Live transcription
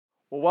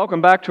Well,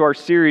 welcome back to our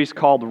series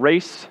called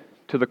Race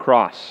to the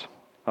Cross.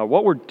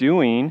 What we're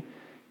doing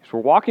is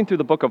we're walking through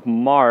the book of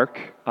Mark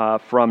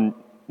from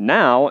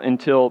now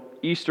until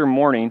Easter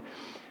morning.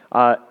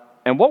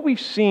 And what we've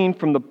seen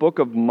from the book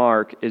of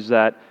Mark is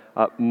that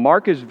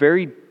Mark is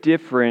very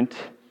different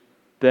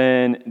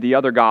than the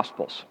other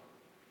Gospels.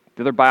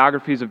 The other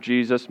biographies of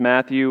Jesus,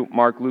 Matthew,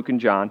 Mark, Luke,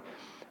 and John.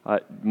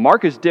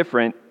 Mark is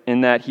different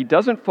in that he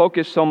doesn't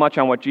focus so much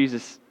on what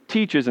Jesus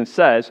teaches and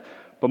says,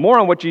 but more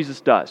on what Jesus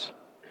does.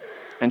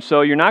 And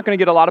so you're not going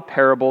to get a lot of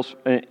parables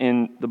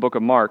in the book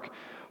of Mark,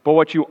 but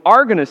what you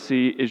are going to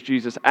see is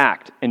Jesus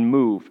act and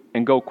move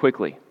and go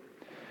quickly.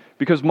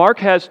 Because Mark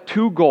has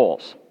two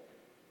goals.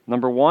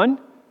 Number one,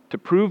 to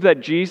prove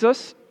that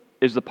Jesus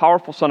is the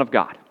powerful Son of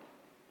God.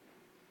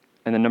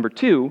 And then number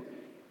two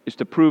is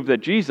to prove that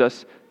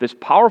Jesus, this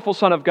powerful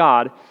Son of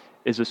God,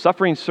 is a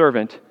suffering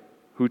servant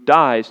who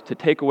dies to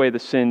take away the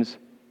sins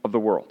of the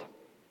world.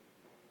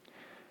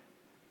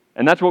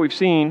 And that's what we've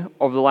seen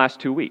over the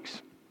last 2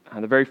 weeks.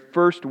 The very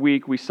first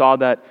week, we saw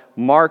that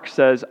Mark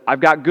says,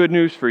 I've got good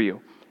news for you.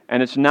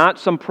 And it's not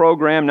some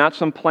program, not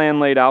some plan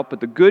laid out,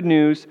 but the good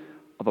news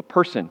of a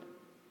person,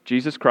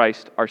 Jesus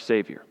Christ, our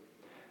Savior.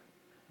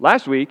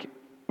 Last week,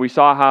 we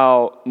saw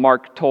how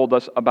Mark told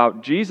us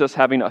about Jesus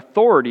having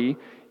authority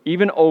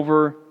even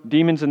over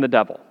demons and the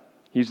devil.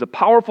 He's the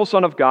powerful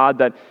Son of God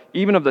that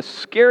even of the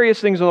scariest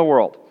things in the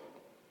world,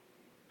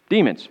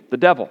 demons, the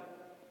devil,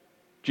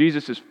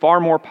 Jesus is far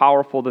more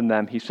powerful than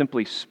them. He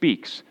simply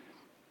speaks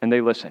and they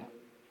listen.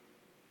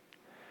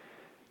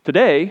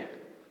 Today,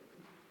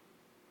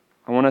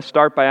 I want to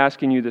start by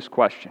asking you this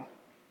question.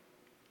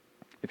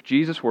 If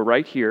Jesus were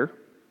right here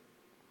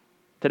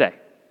today,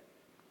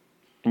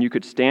 and you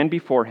could stand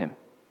before him,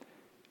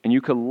 and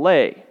you could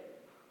lay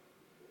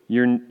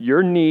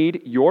your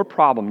need, your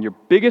problem, your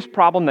biggest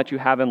problem that you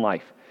have in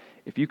life,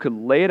 if you could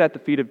lay it at the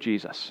feet of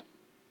Jesus,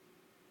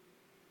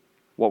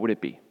 what would it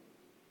be?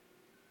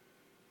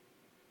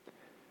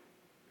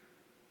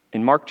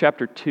 In Mark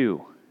chapter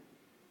 2,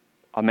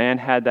 a man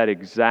had that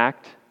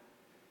exact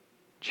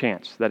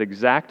chance, that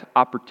exact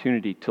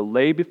opportunity to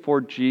lay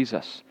before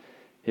Jesus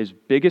his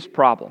biggest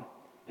problem,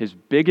 his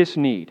biggest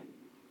need,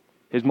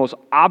 his most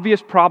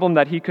obvious problem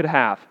that he could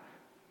have.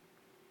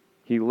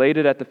 He laid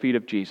it at the feet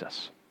of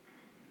Jesus.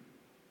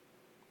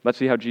 Let's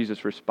see how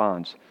Jesus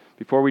responds.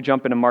 Before we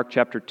jump into Mark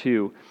chapter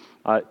 2,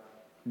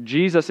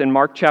 Jesus in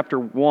Mark chapter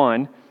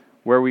 1,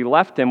 where we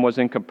left him, was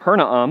in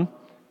Capernaum,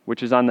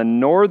 which is on the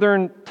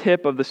northern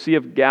tip of the Sea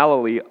of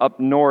Galilee, up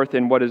north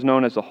in what is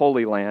known as the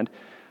Holy Land.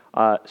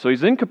 So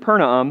he's in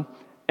Capernaum,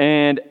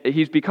 and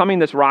he's becoming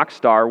this rock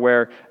star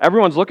where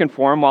everyone's looking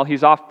for him while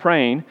he's off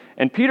praying,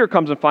 and Peter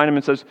comes and finds him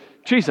and says,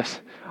 Jesus,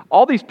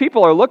 all these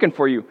people are looking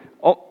for you.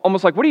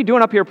 Almost like, what are you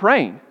doing up here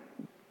praying?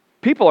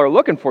 People are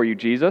looking for you,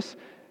 Jesus.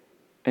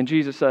 And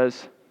Jesus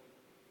says,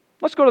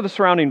 let's go to the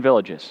surrounding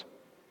villages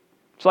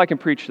so I can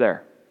preach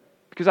there,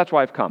 because that's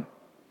why I've come.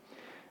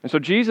 And so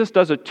Jesus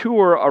does a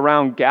tour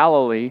around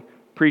Galilee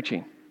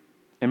preaching.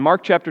 In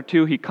Mark chapter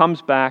 2, he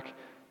comes back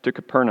to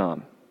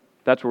Capernaum.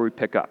 That's where we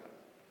pick up.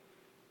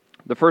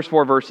 The first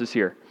 4 verses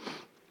here.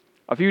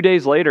 A few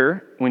days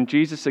later, when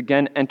Jesus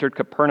again entered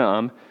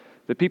Capernaum,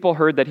 the people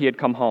heard that he had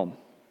come home.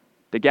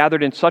 They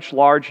gathered in such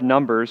large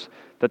numbers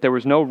that there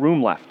was no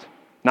room left,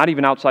 not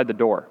even outside the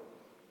door.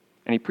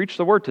 And he preached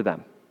the word to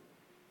them.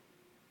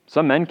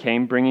 Some men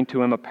came, bringing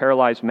to him a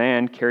paralyzed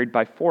man carried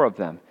by 4 of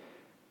them.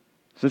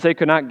 Since they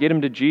could not get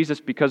him to Jesus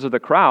because of the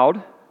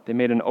crowd, they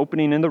made an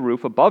opening in the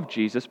roof above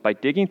Jesus by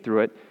digging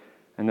through it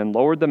and then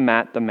lowered the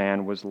mat the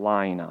man was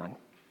lying on.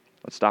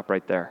 Let's stop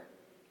right there.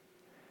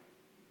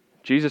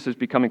 Jesus is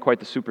becoming quite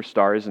the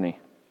superstar, isn't he?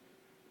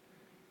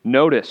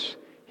 Notice,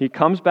 he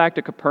comes back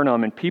to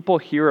Capernaum and people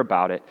hear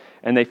about it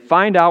and they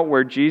find out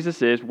where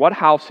Jesus is, what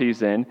house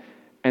he's in,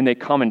 and they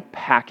come and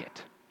pack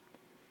it.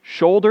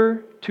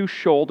 Shoulder to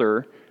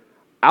shoulder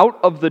out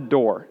of the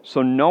door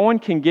so no one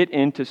can get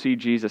in to see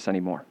Jesus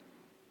anymore.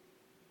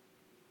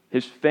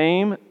 His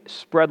fame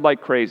spread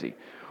like crazy.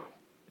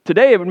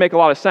 Today, it would make a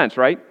lot of sense,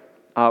 right?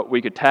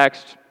 We could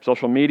text,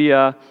 social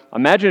media.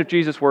 Imagine if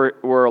Jesus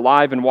were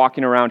alive and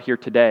walking around here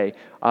today.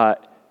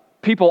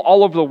 People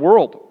all over the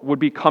world would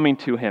be coming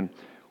to him.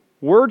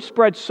 Word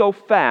spread so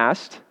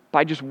fast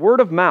by just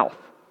word of mouth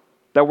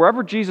that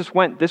wherever Jesus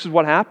went, this is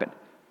what happened.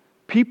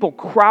 People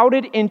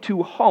crowded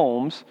into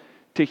homes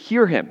to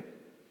hear him.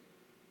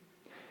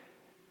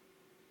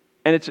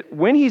 And it's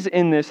when he's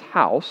in this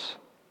house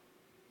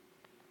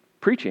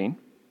preaching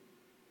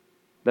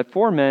that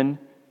 4 men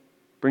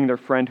bring their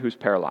friend who's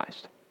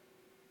paralyzed.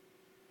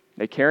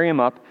 They carry him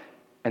up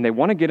and they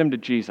want to get him to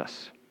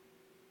Jesus.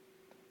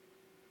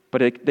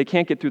 But they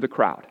can't get through the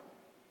crowd.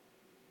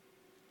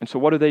 And so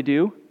what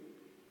do?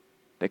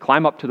 They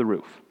climb up to the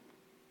roof.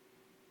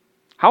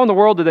 How in the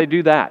world do they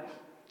do that?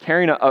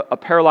 Carrying a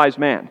paralyzed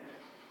man.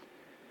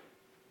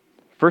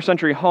 First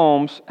century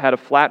homes had a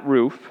flat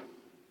roof,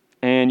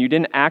 and you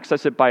didn't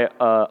access it by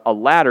a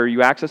ladder, you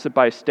accessed it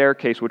by a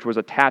staircase which was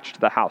attached to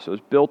the house. It was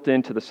built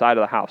into the side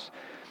of the house.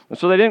 And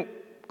so they didn't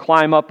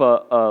climb up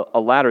a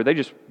ladder. They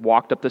just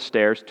walked up the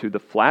stairs to the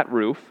flat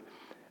roof,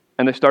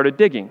 And they started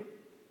digging.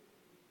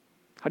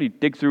 How do you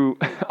dig through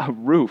a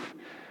roof?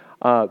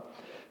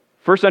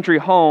 First century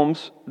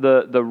homes,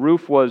 the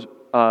roof was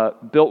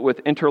built with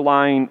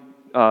interlying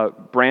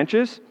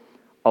branches,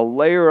 a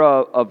layer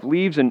of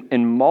leaves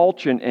and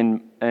mulch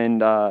and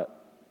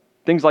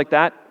things like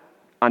that.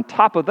 On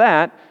top of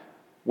that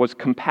was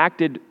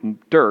compacted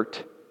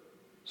dirt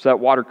so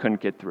that water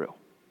couldn't get through.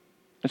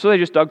 And so they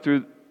just dug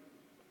through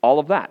all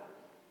of that.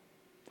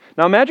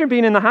 Now imagine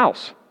being in the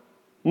house,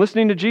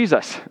 listening to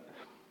Jesus.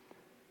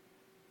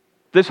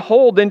 This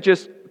hole didn't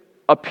just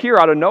appear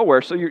out of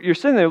nowhere. So you're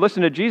sitting there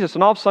listening to Jesus,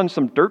 and all of a sudden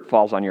some dirt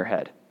falls on your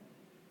head.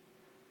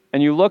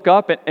 And you look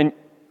up, and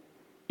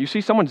you see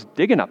someone's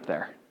digging up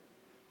there.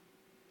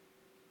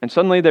 And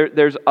suddenly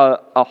there's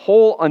a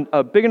hole,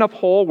 a big enough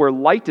hole where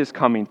light is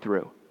coming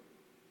through.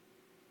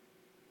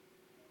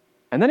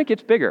 And then it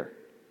gets bigger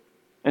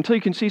until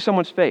you can see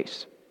someone's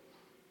face.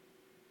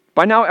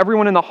 By now,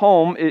 everyone in the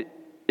home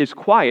is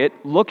quiet,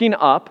 looking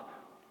up,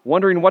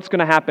 wondering what's going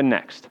to happen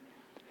next.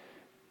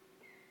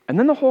 And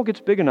then the hole gets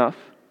big enough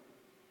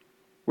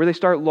where they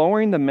start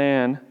lowering the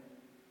man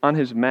on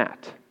his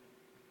mat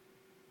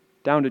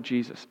down to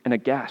Jesus, and a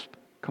gasp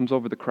comes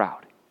over the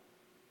crowd.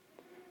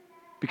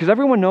 Because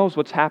everyone knows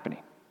what's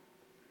happening.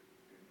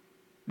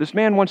 This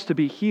man wants to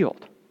be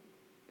healed.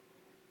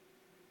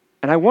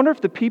 And I wonder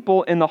if the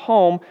people in the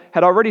home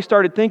had already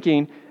started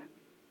thinking,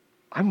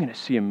 I'm going to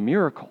see a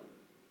miracle.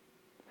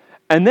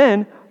 And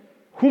then,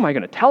 who am I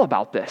going to tell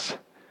about this?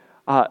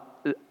 I'm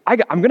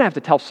going to have to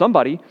tell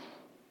somebody.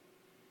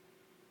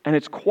 And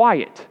it's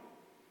quiet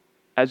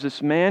as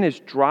this man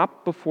is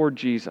dropped before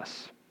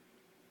Jesus.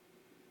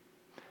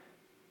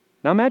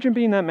 Now imagine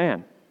being that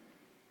man.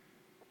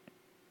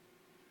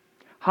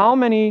 How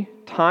many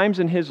times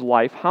in his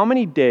life, how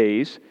many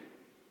days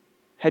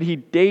had he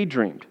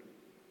daydreamed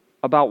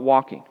about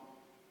walking?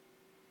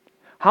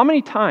 How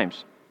many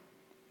times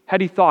had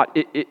he thought,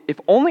 if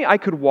only I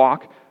could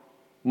walk,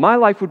 my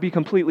life would be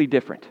completely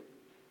different?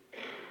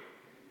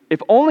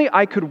 If only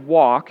I could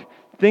walk,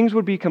 things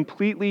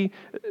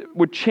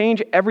would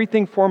change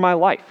everything for my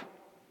life.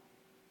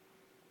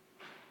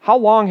 How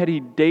long had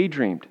he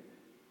daydreamed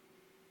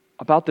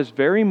about this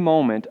very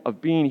moment of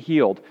being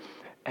healed?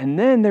 And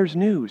then there's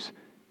news.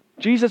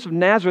 Jesus of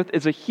Nazareth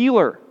is a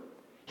healer.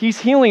 He's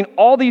healing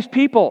all these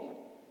people.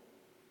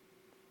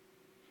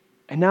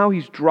 And now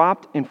he's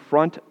dropped in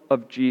front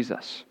of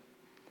Jesus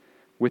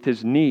with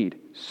his need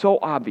so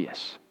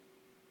obvious.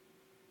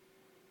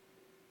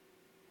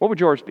 What would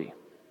yours be?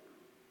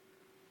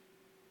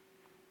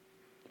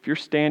 If you're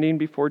standing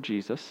before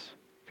Jesus,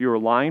 if you were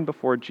lying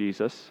before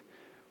Jesus,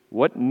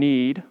 what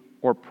need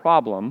or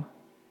problem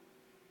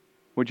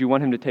would you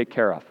want him to take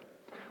care of?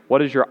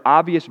 What is your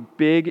obvious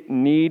big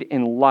need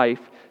in life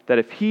that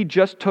if he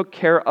just took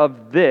care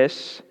of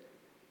this,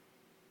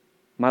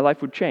 my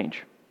life would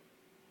change?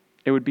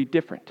 It would be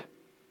different.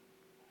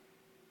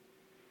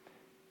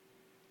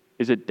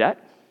 Is it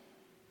debt?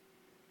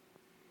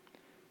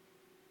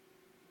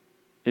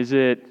 Is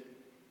it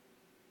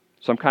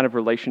some kind of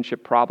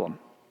relationship problem?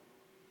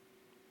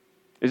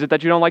 Is it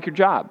that you don't like your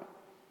job?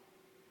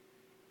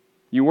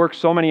 You work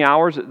so many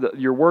hours,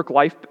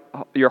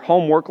 your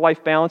home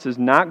work-life balance is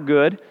not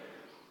good,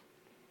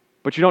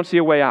 but you don't see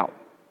a way out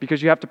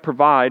because you have to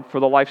provide for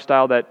the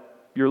lifestyle that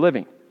you're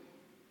living.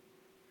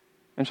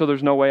 And so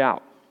there's no way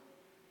out.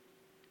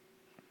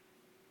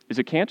 Is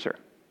it cancer?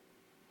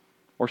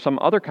 Or some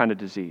other kind of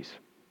disease?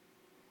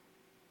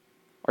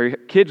 Are your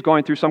kids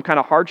going through some kind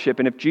of hardship,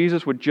 and if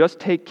Jesus would just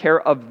take care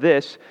of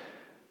this,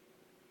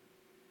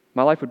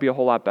 my life would be a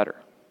whole lot better?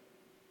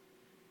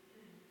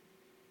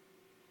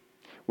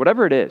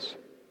 Whatever it is,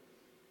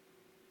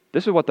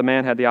 this is what the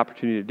man had the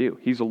opportunity to do.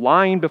 He's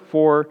lying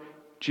before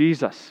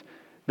Jesus.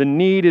 The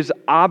need is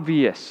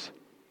obvious.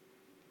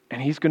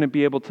 And he's going to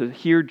be able to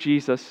hear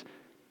Jesus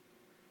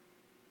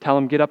tell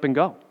him, get up and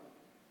go.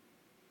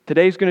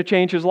 Today's going to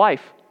change his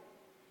life.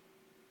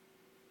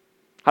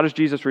 How does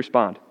Jesus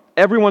respond?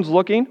 Everyone's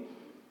looking,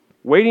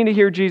 waiting to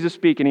hear Jesus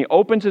speak, and he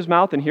opens his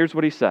mouth, and here's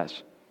what he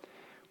says.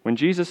 When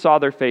Jesus saw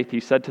their faith, he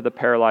said to the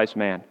paralyzed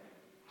man,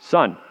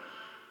 "Son,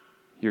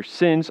 your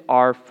sins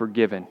are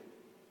forgiven."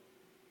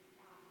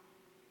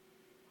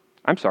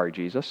 I'm sorry,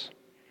 Jesus.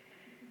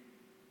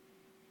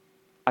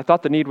 I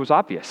thought the need was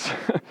obvious.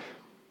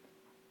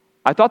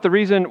 I thought the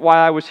reason why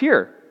I was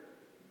here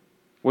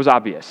was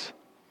obvious.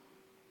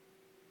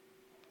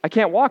 I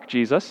can't walk,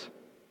 Jesus.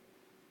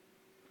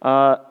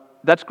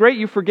 That's great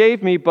you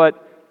forgave me,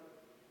 but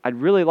I'd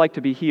really like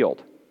to be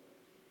healed.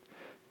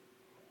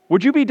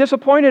 Would you be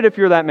disappointed if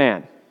you're that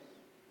man?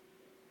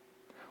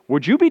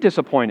 Would you be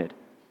disappointed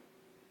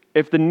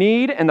if the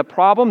need and the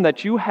problem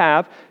that you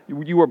have,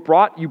 you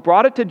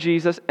brought it to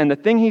Jesus, and the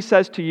thing he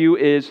says to you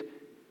is,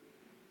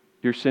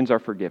 your sins are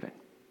forgiven?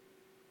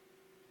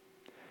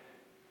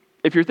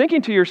 If you're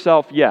thinking to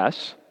yourself,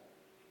 yes,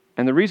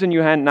 and the reason you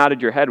hadn't nodded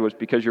your head was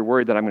because you're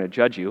worried that I'm going to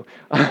judge you,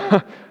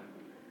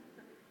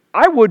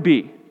 I would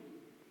be.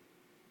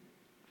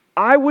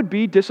 I would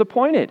be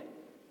disappointed.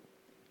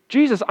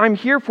 Jesus, I'm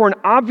here for an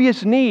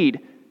obvious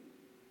need.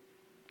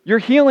 You're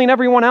healing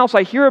everyone else.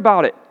 I hear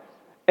about it.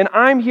 And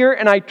I'm here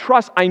and I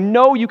trust. I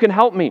know you can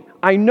help me.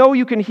 I know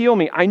you can heal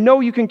me. I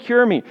know you can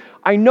cure me.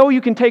 I know you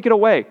can take it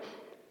away.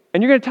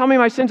 And you're going to tell me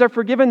my sins are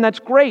forgiven? That's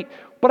great.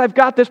 But I've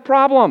got this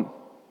problem.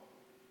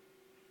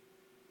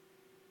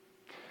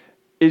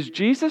 Is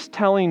Jesus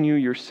telling you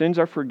your sins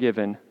are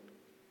forgiven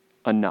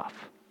enough?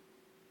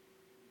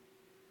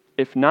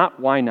 If not,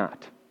 why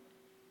not?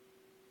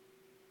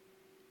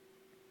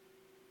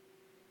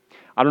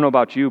 I don't know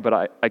about you,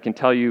 but I can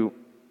tell you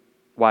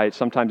why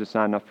sometimes it's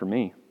not enough for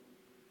me.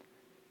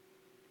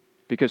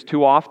 Because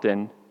too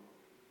often,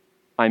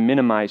 I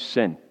minimize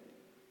sin.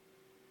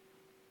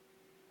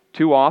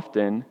 Too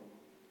often,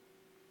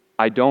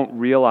 I don't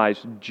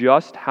realize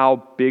just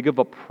how big of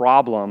a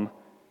problem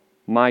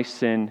my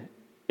sin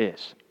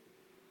is.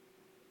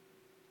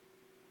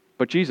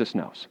 But Jesus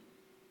knows.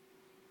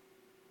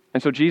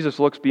 And so Jesus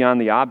looks beyond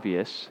the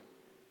obvious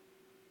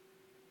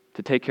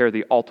to take care of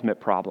the ultimate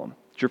problem.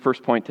 It's your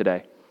first point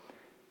today.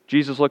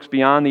 Jesus looks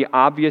beyond the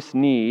obvious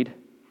need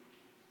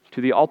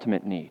to the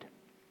ultimate need.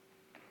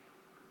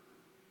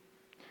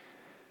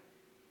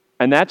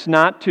 And that's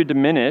not to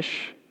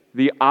diminish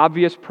the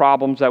obvious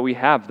problems that we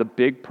have, the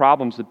big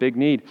problems, the big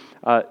need.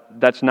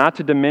 That's not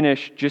to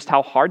diminish just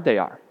how hard they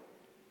are.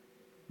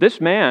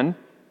 This man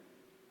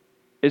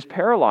is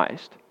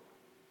paralyzed.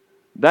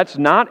 That's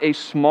not a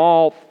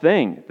small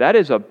thing. That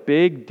is a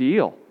big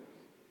deal.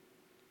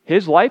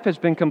 His life has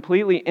been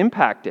completely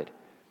impacted.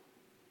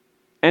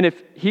 And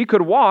if he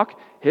could walk,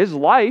 his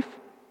life,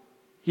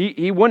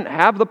 he wouldn't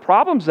have the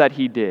problems that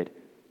he did.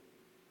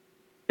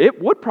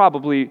 It would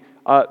probably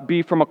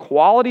be, from a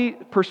quality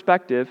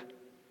perspective,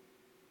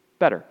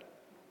 better.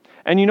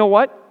 And you know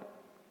what?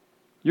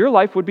 Your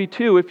life would be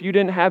too if you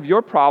didn't have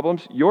your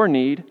problems, your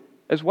need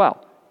as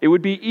well. It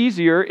would be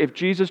easier if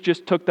Jesus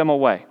just took them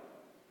away.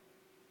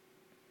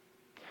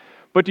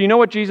 But do you know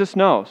what Jesus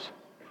knows?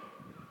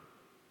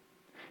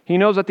 He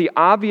knows that the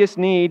obvious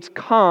needs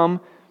come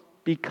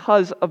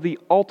because of the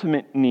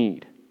ultimate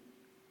need.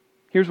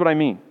 Here's what I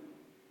mean.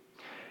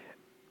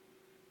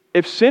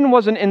 If sin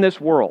wasn't in this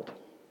world,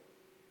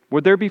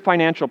 would there be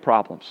financial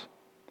problems?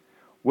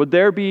 Would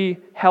there be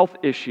health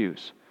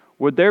issues?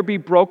 Would there be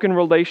broken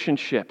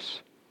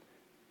relationships?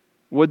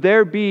 Would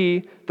there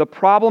be the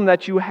problem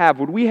that you have?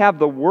 Would we have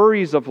the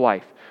worries of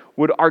life?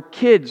 Would our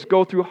kids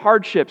go through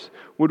hardships?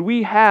 Would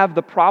we have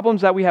the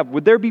problems that we have?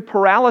 Would there be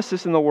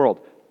paralysis in the world?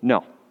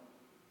 No.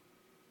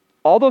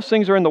 All those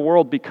things are in the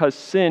world because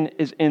sin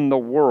is in the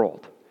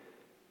world.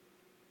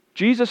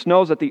 Jesus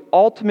knows that the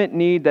ultimate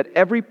need that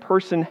every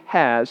person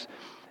has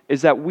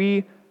is that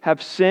we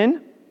have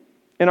sin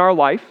in our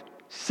life,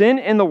 sin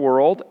in the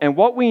world, and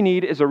what we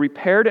need is a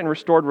repaired and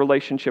restored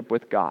relationship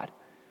with God.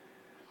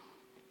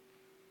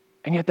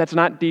 And yet that's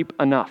not deep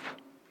enough.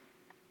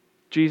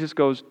 Jesus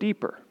goes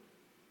deeper.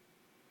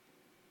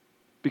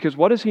 Because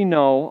what does he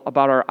know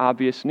about our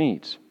obvious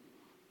needs?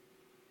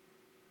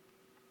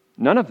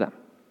 None of them.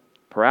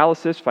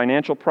 Paralysis,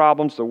 financial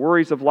problems, the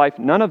worries of life,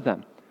 none of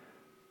them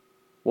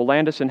will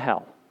land us in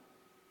hell.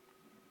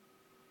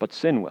 But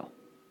sin will.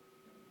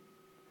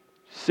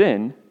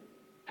 Sin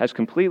has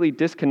completely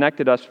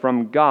disconnected us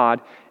from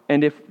God,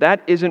 and if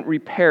that isn't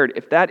repaired,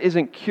 if that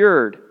isn't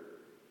cured,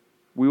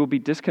 we will be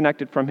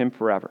disconnected from him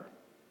forever.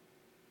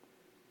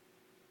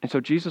 And so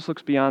Jesus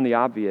looks beyond the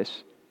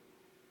obvious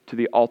to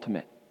the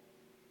ultimate.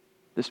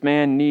 This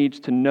man needs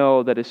to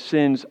know that his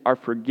sins are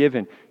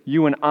forgiven.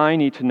 You and I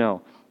need to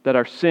know that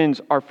our sins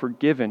are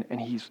forgiven,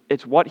 and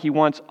it's what he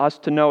wants us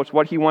to know. It's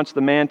what he wants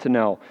the man to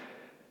know.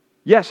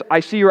 Yes, I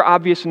see your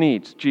obvious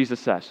needs, Jesus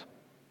says,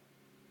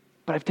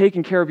 but I've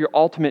taken care of your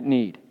ultimate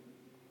need.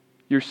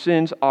 Your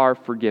sins are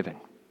forgiven.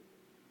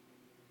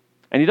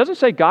 And he doesn't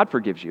say God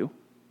forgives you.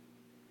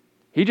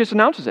 He just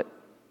announces it.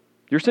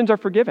 Your sins are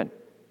forgiven.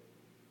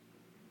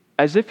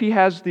 As if he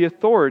has the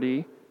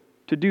authority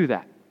to do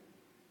that.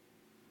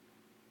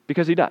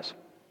 Because he does.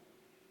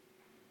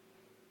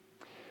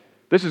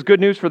 This is good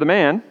news for the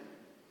man.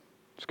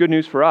 It's good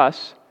news for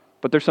us.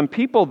 But there's some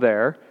people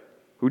there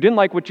who didn't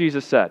like what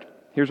Jesus said.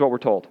 Here's what we're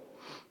told.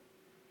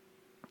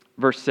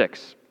 Verse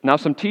 6. Now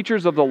some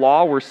teachers of the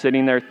law were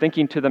sitting there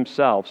thinking to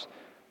themselves,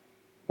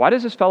 why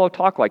does this fellow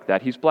talk like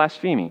that? He's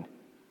blaspheming.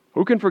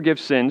 Who can forgive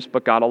sins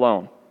but God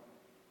alone?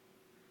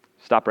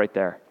 Stop right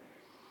there.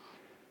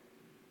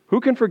 Who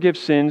can forgive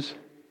sins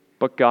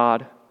but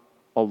God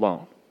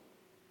alone?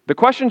 The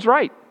question's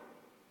right.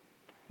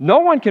 No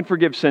one can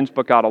forgive sins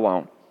but God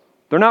alone.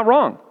 They're not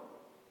wrong.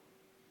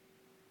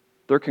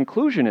 Their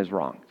conclusion is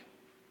wrong.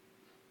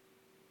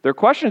 Their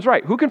question's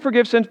right. Who can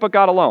forgive sins but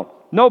God alone?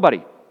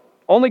 Nobody.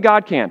 Only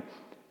God can.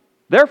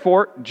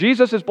 Therefore,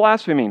 Jesus is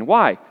blaspheming.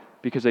 Why?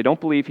 Because they don't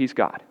believe he's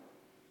God.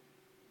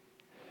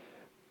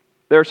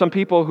 There are some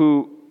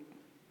people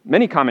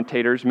many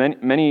commentators,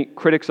 many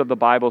critics of the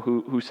Bible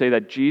who say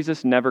that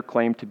Jesus never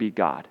claimed to be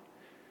God.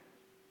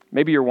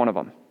 Maybe you're one of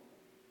them.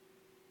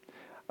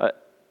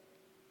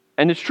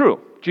 And it's true.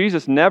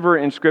 Jesus never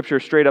in Scripture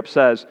straight up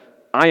says,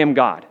 I am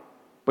God.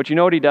 But you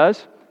know what he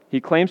does?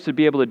 He claims to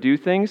be able to do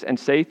things and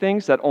say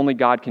things that only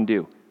God can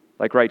do.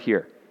 Like right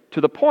here.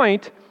 To the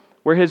point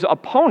where his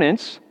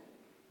opponents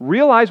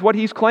realize what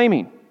he's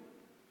claiming.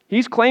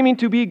 He's claiming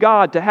to be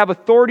God, to have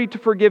authority to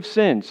forgive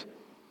sins.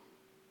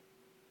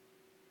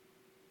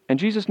 And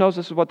Jesus knows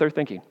this is what they're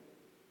thinking.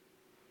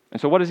 And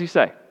so what does he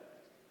say?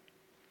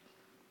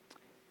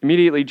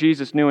 Immediately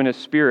Jesus knew in his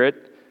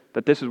spirit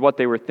that this is what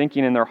they were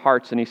thinking in their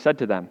hearts, and he said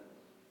to them,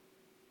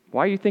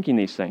 "Why are you thinking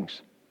these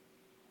things?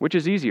 Which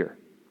is easier,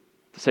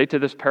 to say to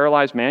this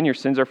paralyzed man, 'Your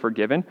sins are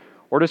forgiven,'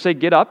 or to say,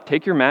 'Get up,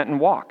 take your mat, and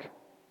walk'?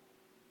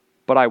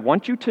 But I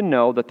want you to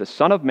know that the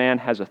Son of Man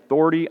has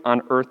authority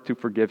on earth to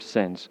forgive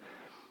sins."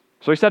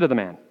 So he said to the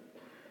man,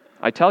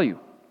 "I tell you,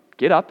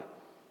 get up,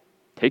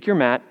 take your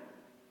mat,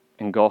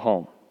 and go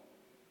home."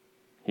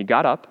 He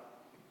got up,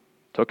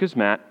 took his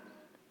mat,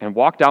 and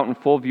walked out in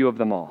full view of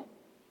them all.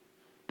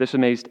 This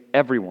amazed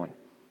everyone,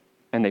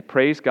 and they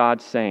praised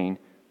God, saying,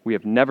 "We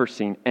have never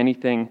seen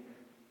anything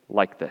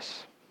like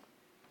this."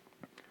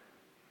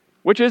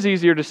 Which is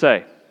easier to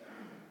say?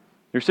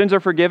 Your sins are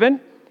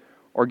forgiven,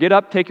 or get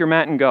up, take your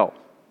mat, and go?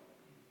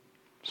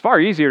 It's far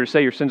easier to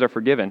say your sins are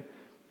forgiven.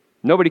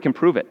 Nobody can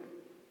prove it.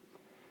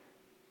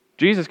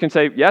 Jesus can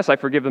say, "Yes, I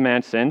forgive the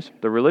man's sins."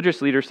 The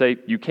religious leaders say,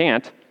 "You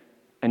can't,"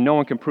 and no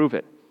one can prove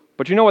it.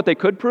 But you know what they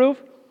could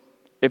prove?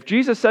 If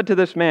Jesus said to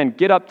this man,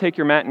 "Get up, take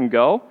your mat, and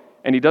go,"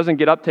 and he doesn't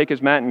get up, take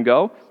his mat, and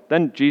go,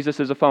 then Jesus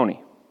is a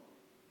phony.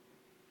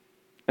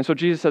 And so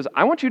Jesus says,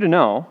 "I want you to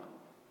know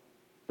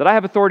that I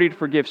have authority to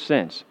forgive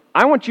sins.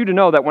 I want you to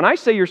know that when I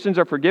say your sins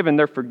are forgiven,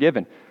 they're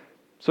forgiven."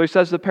 So he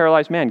says to the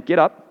paralyzed man, "Get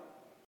up,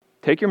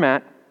 take your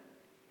mat,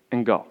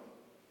 and go."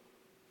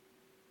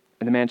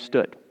 And the man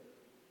stood.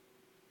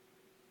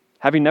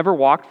 Having never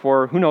walked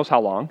for who knows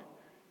how long,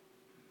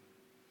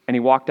 and he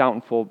walked out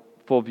in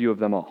full view of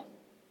them all.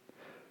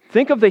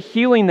 Think of the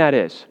healing that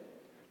is.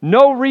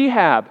 No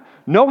rehab,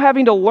 no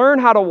having to learn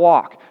how to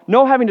walk,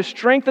 no having to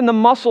strengthen the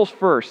muscles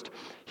first.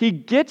 He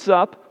gets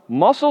up,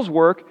 muscles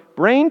work,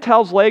 brain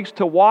tells legs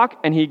to walk,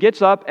 and he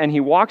gets up and he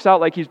walks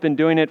out like he's been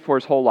doing it for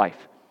his whole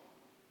life.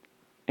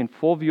 In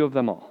full view of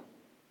them all.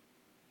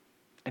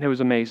 And it was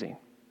amazing.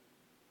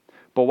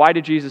 But why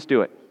did Jesus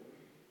do it?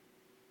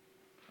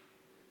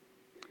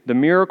 The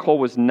miracle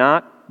was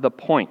not the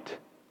point.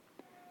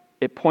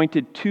 It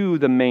pointed to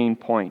the main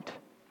point.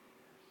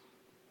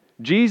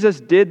 Jesus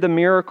did the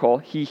miracle.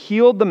 He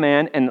healed the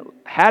man and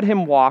had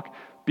him walk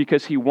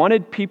because he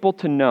wanted people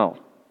to know.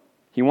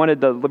 He wanted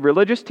the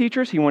religious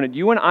teachers, he wanted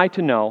you and I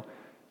to know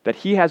that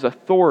he has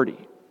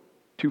authority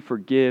to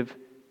forgive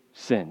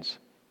sins.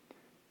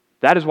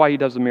 That is why he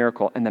does the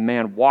miracle, and the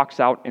man walks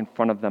out in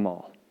front of them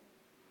all.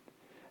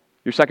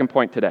 Your second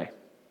point today.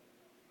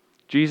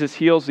 Jesus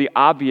heals the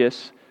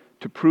obvious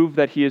to prove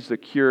that he is the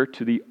cure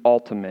to the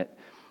ultimate.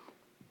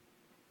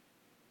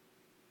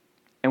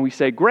 And we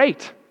say,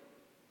 "Great.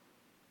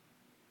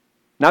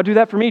 Now do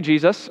that for me,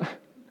 Jesus.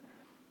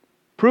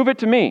 Prove it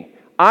to me.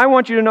 I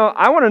want to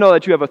know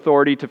that you have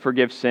authority to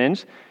forgive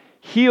sins.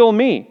 Heal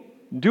me.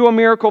 Do a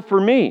miracle for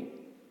me.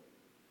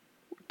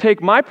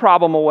 Take my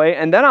problem away,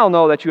 and then I'll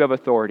know that you have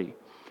authority."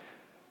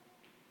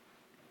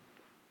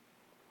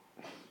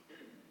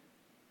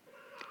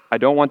 I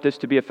don't want this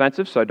to be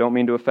offensive, so I don't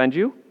mean to offend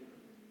you.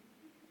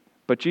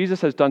 But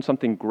Jesus has done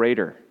something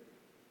greater.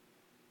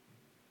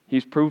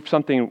 He's proved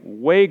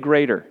something way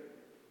greater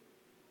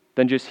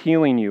than just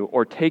healing you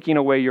or taking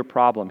away your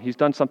problem. He's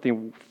done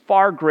something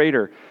far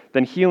greater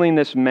than healing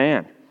this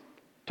man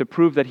to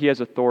prove that he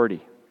has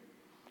authority.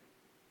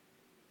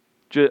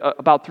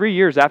 About 3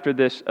 years after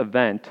this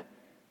event,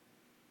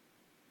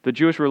 the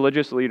Jewish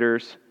religious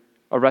leaders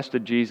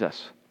arrested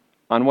Jesus.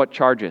 On what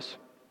charges?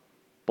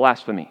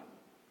 Blasphemy.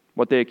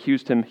 What they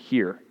accused him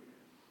here.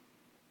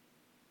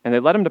 And they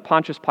led him to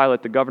Pontius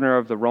Pilate, the governor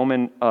of the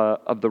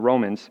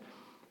Romans.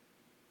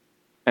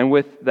 And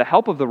with the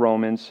help of the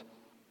Romans,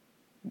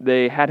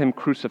 they had him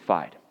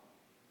crucified.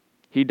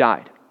 He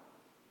died.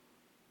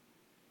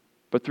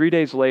 But 3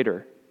 days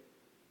later,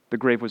 the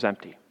grave was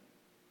empty.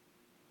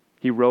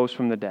 He rose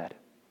from the dead.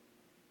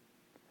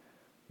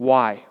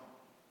 Why?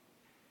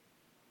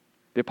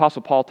 The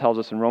Apostle Paul tells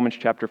us in Romans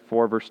chapter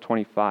 4, verse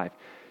 25.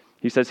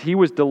 He says,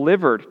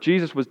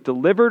 Jesus was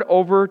delivered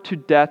over to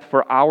death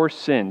for our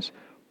sins,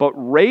 but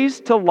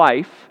raised to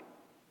life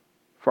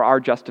for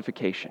our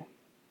justification.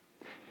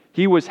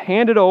 He was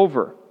handed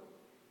over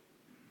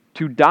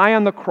to die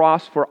on the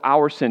cross for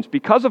our sins,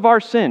 because of our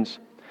sins.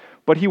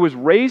 But he was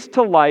raised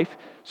to life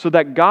so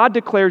that God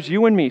declares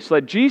you and me, so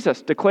that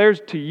Jesus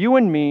declares to you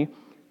and me,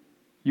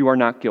 you are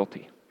not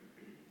guilty.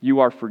 You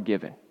are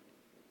forgiven.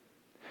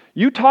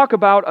 You talk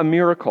about a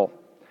miracle.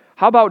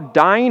 How about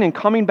dying and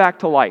coming back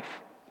to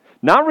life?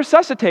 Not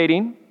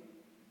resuscitating,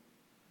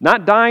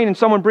 not dying and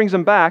someone brings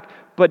them back,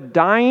 but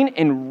dying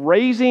and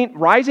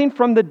rising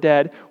from the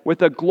dead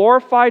with a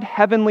glorified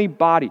heavenly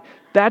body.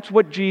 That's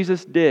what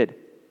Jesus did.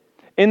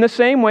 In the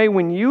same way,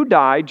 when you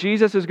die,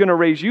 Jesus is going to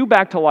raise you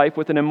back to life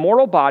with an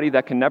immortal body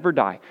that can never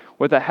die,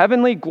 with a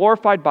heavenly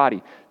glorified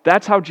body.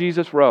 That's how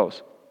Jesus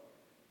rose.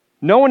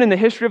 No one in the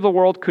history of the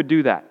world could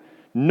do that.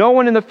 No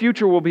one in the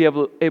future will be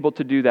able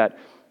to do that,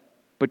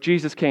 but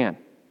Jesus can.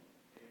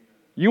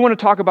 You want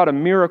to talk about a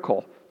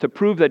miracle to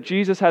prove that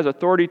Jesus has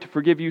authority to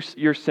forgive you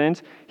your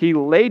sins, he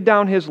laid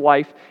down his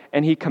life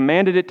and he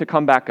commanded it to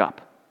come back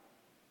up.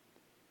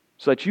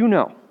 So that you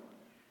know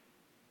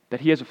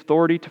that he has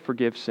authority to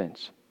forgive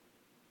sins.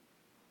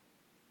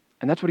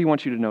 And that's what he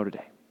wants you to know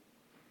today.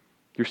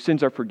 Your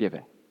sins are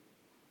forgiven.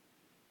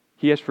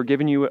 He has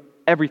forgiven you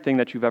everything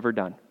that you've ever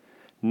done.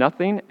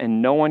 Nothing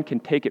and no one can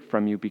take it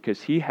from you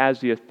because he has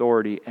the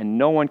authority and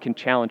no one can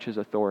challenge his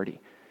authority.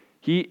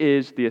 He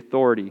is the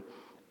authority,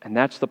 and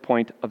that's the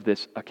point of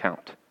this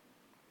account.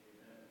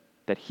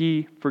 That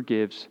he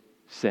forgives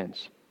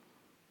sins.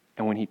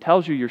 And when he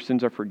tells you your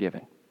sins are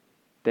forgiven,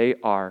 they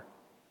are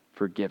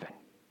forgiven.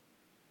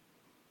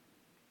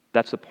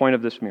 That's the point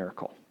of this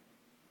miracle.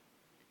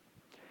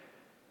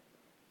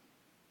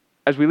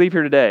 As we leave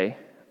here today,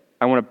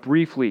 I want to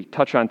briefly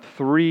touch on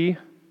 3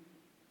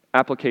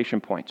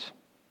 application points,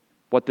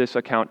 what this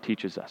account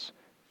teaches us.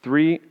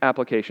 3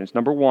 applications.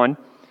 Number 1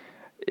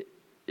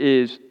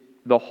 is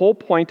the whole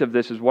point of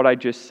this is what I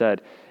just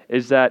said,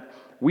 is that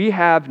we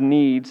have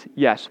needs,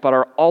 yes, but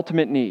our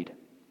ultimate need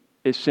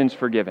is sins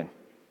forgiven.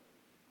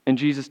 And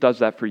Jesus does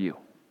that for you.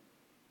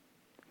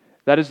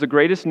 That is the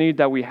greatest need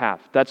that we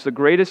have. That's the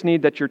greatest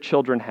need that your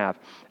children have,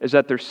 is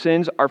that their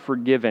sins are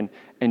forgiven,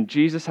 and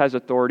Jesus has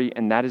authority,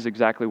 and that is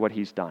exactly what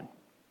he's done.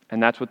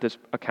 And that's what this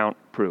account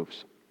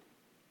proves.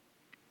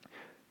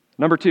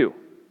 Number 2,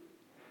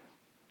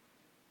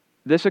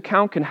 this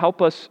account can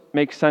help us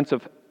make sense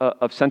of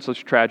senseless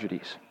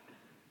tragedies.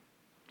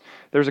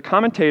 There's a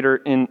commentator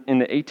in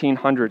the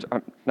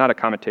 1800s, not a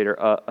commentator,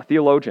 a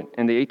theologian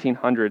in the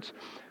 1800s,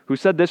 who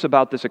said this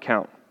about this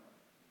account.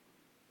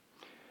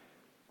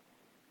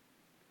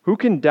 Who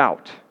can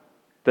doubt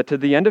that to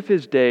the end of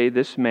his day,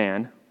 this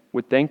man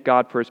would thank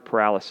God for his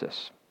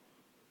paralysis?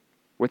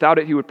 Without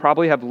it, he would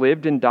probably have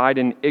lived and died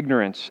in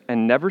ignorance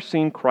and never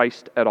seen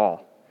Christ at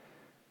all.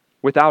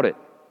 Without it,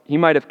 he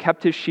might have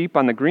kept his sheep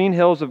on the green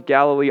hills of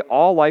Galilee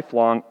all life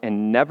long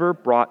and never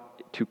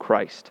brought to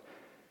Christ,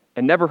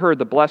 and never heard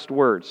the blessed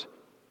words,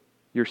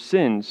 "Your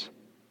sins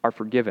are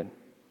forgiven."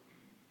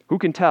 Who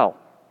can tell?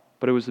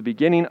 But it was the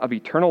beginning of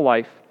eternal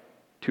life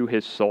to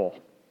his soul.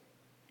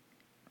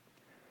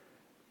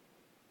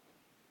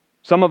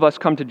 Some of us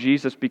come to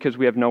Jesus because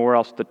we have nowhere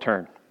else to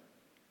turn,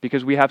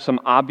 because we have some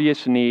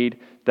obvious need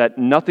that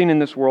nothing in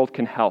this world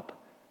can help,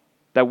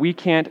 that we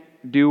can't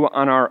do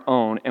on our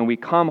own, and we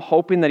come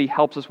hoping that he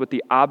helps us with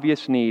the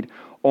obvious need,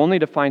 only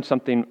to find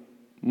something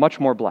much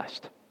more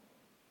blessed.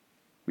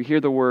 We hear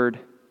the word,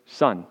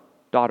 son,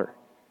 daughter,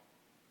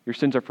 your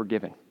sins are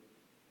forgiven.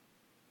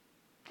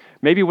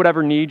 Maybe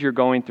whatever need you're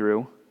going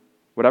through,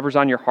 whatever's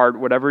on your heart,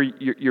 whatever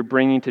you're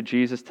bringing to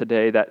Jesus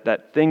today,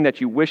 that thing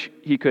that you wish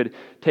he could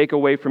take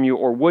away from you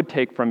or would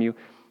take from you,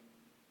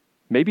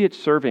 maybe it's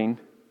serving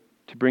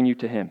to bring you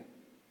to him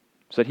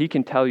so that he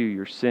can tell you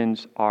your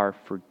sins are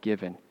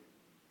forgiven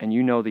and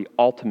you know the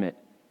ultimate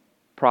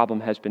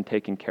problem has been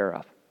taken care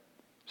of.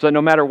 So that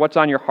no matter what's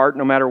on your heart,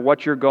 no matter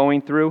what you're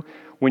going through,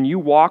 when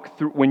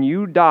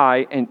you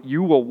die, and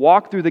you will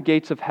walk through the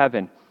gates of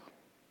heaven,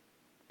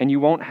 and you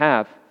won't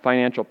have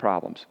financial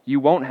problems. You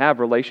won't have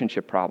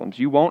relationship problems.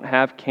 You won't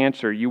have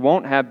cancer. You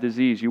won't have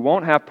disease. You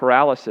won't have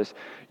paralysis.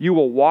 You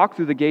will walk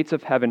through the gates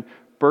of heaven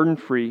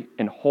burden-free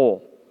and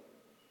whole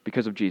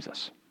because of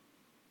Jesus.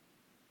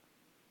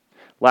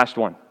 Last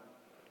one.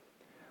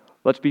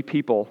 Let's be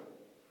people,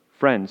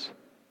 friends,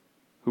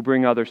 who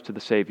bring others to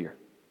the Savior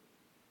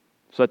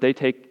so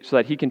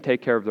that he can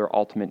take care of their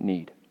ultimate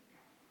need.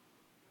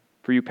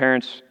 For you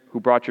parents who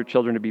brought your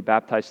children to be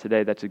baptized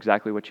today, that's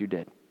exactly what you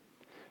did.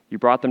 You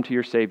brought them to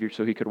your Savior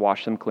so he could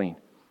wash them clean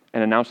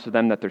and announce to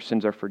them that their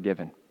sins are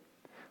forgiven.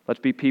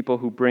 Let's be people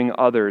who bring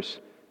others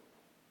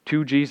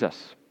to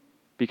Jesus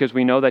because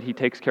we know that he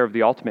takes care of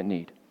the ultimate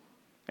need.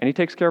 And he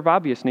takes care of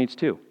obvious needs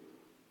too.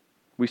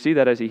 We see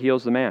that as he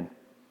heals the man.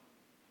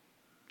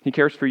 He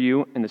cares for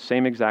you in the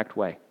same exact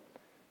way.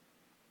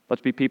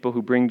 Let's be people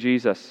who bring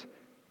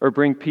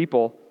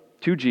people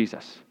to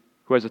Jesus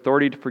who has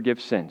authority to forgive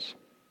sins.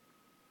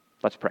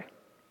 Let's pray.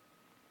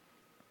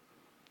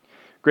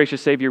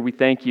 Gracious Savior, we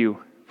thank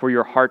you for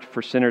your heart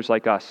for sinners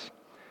like us.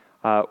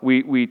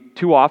 We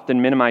too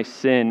often minimize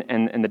sin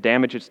and the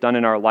damage it's done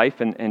in our life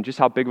and just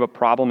how big of a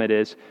problem it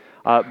is.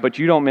 But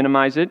you don't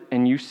minimize it,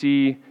 and you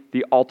see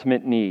the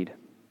ultimate need.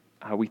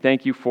 We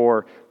thank you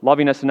for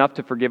loving us enough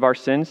to forgive our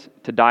sins,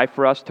 to die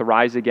for us, to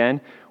rise again.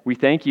 We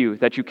thank you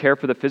that you care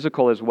for the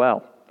physical as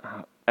well.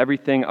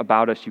 Everything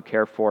about us you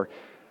care for.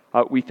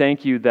 We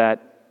thank you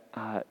that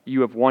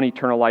you have won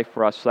eternal life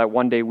for us so that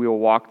one day we will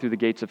walk through the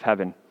gates of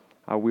heaven.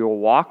 We will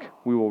walk,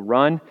 we will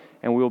run,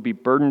 and we will be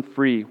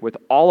burden-free with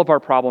all of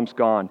our problems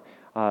gone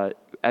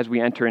as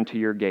we enter into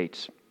your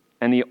gates.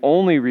 And the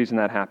only reason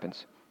that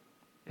happens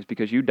is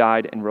because you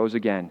died and rose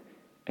again,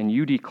 and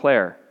you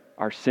declare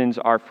our sins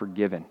are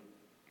forgiven.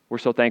 We're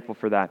so thankful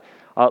for that.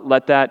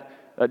 Let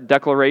that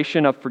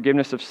declaration of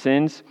forgiveness of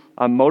sins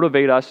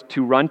motivate us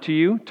to run to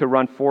you, to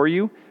run for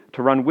you,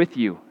 to run with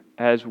you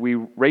as we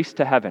race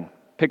to heaven.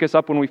 Pick us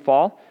up when we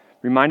fall.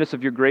 Remind us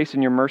of your grace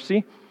and your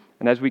mercy.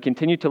 And as we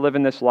continue to live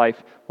in this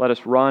life, let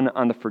us run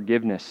on the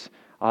forgiveness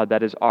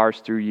that is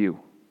ours through you.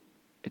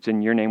 It's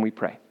in your name we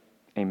pray.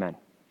 Amen.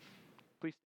 Please.